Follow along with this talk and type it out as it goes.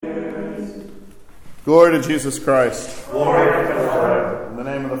Glory to Jesus Christ. Glory to God. In the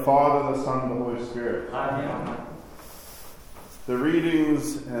name of the Father, the Son, and the Holy Spirit. Amen. The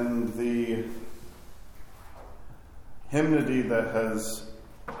readings and the hymnody that has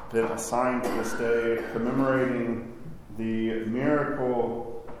been assigned to this day, commemorating the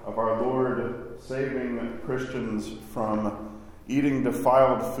miracle of our Lord saving Christians from eating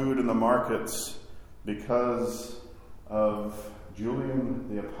defiled food in the markets because of Julian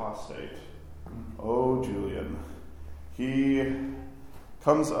the Apostate. Oh, Julian. He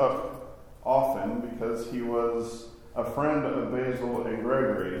comes up often because he was a friend of Basil and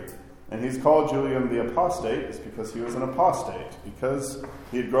Gregory. And he's called Julian the Apostate is because he was an apostate, because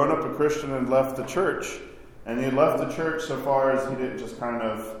he had grown up a Christian and left the church. And he had left the church so far as he didn't just kind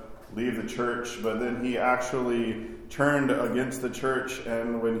of leave the church, but then he actually turned against the church,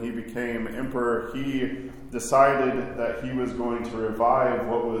 and when he became emperor, he decided that he was going to revive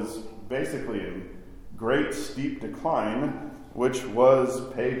what was basically in great steep decline, which was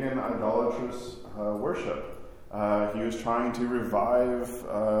pagan idolatrous worship. He was trying to revive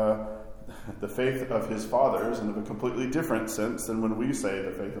the faith of his fathers in a completely different sense than when we say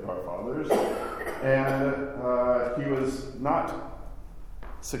the faith of our fathers. And he was not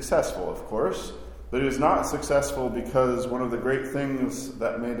successful, of course, but he was not successful because one of the great things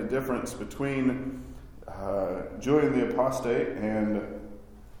that made a difference between Julian the Apostate and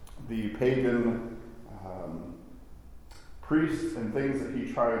the pagan priests and things that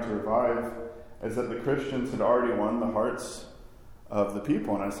he tried to revive is that the Christians had already won the hearts of the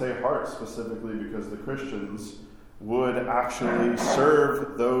people. And I say hearts specifically because the Christians would actually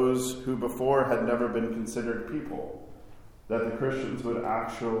serve those who before had never been considered people. That the Christians would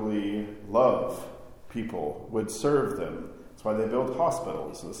actually love people, would serve them. That's why they built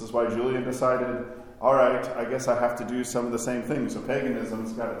hospitals. This is why Julian decided, all right, I guess I have to do some of the same things. So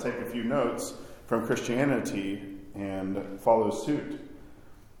paganism's got to take a few notes from Christianity and follow suit.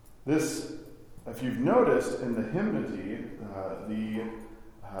 This, if you've noticed in the hymnody,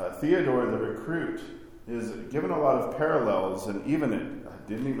 Theodore the Recruit is given a lot of parallels, and even it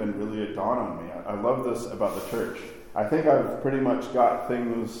didn't even really dawn on me. I love this about the church. I think I've pretty much got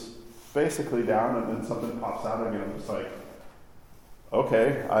things basically down, and then something pops out again. I'm just like,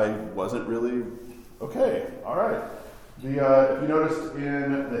 okay, I wasn't really okay. All right. If you noticed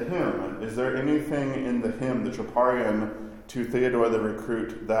in the hymn, is there anything in the hymn, the Troparion to Theodore the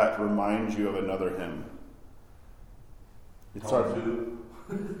Recruit, that reminds you of another hymn?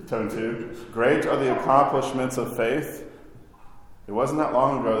 Tone 2. Great are the accomplishments of faith. It wasn't that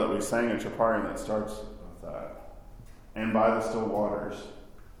long ago that we sang a Troparion that starts with that. And by the still waters.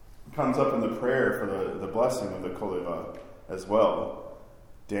 It comes up in the prayer for the blessing of the Koliva as well.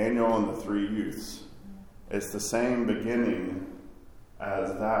 Daniel and the three youths. It's the same beginning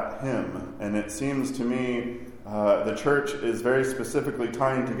as that hymn. And it seems to me the church is very specifically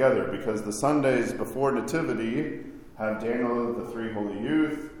tying together, because the Sundays before Nativity have Daniel, the three holy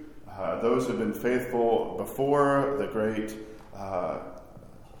youth, those who have been faithful before, the great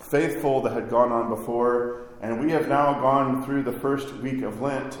faithful that had gone on before. And we have now gone through the first week of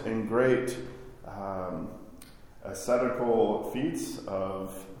Lent in great ascetical feats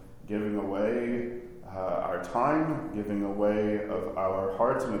of giving away our time, giving away of our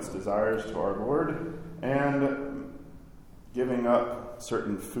hearts and its desires to our Lord, and giving up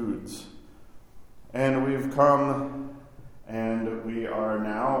certain foods. And we've come, and we are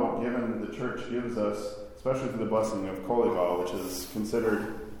now given, the church gives us, especially through the blessing of Koliva, which is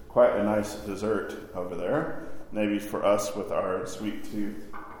considered quite a nice dessert over there. Maybe for us with our sweet tooth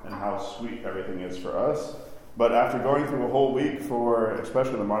and how sweet everything is for us. But after going through a whole week for,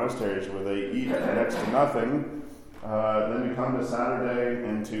 especially the monasteries where they eat next to nothing, then we come to Saturday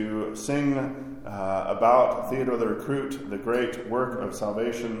and to sing about Theodore the Recruit, the great work of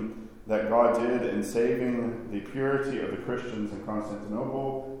salvation that God did in saving the purity of the Christians in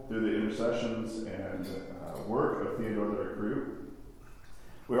Constantinople through the intercessions and work of Theodore the Recruit.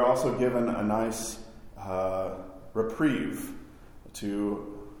 We're also given a nice reprieve to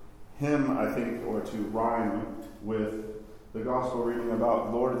hymn, I think, or to rhyme with the gospel reading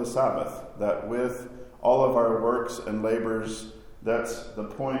about Lord of the Sabbath, that with all of our works and labors, that's the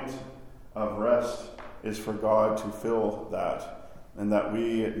point of rest, is for God to fill that, and that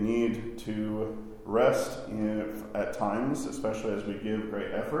we need to rest at times, especially as we give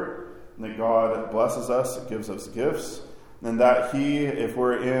great effort, and that God blesses us, gives us gifts, and that He, if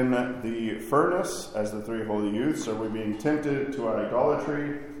we're in the furnace, as the three holy youths, are we being tempted to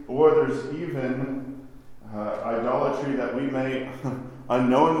idolatry, or there's even idolatry that we may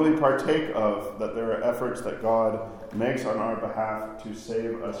unknowingly partake of, that there are efforts that God makes on our behalf to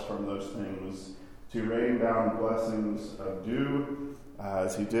save us from those things, to rain down blessings of dew,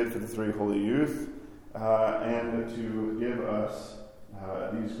 as he did for the three holy youth, and to give us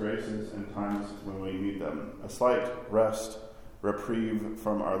these graces in times when we need them. A slight rest, reprieve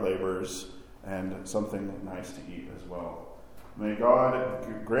from our labors, and something nice to eat as well. May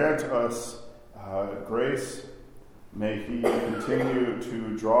God grant us grace. May he continue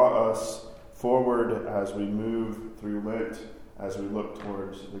to draw us forward as we move through Lent, as we look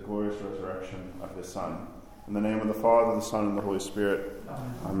towards the glorious resurrection of his Son. In the name of the Father, the Son, and the Holy Spirit.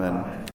 Amen.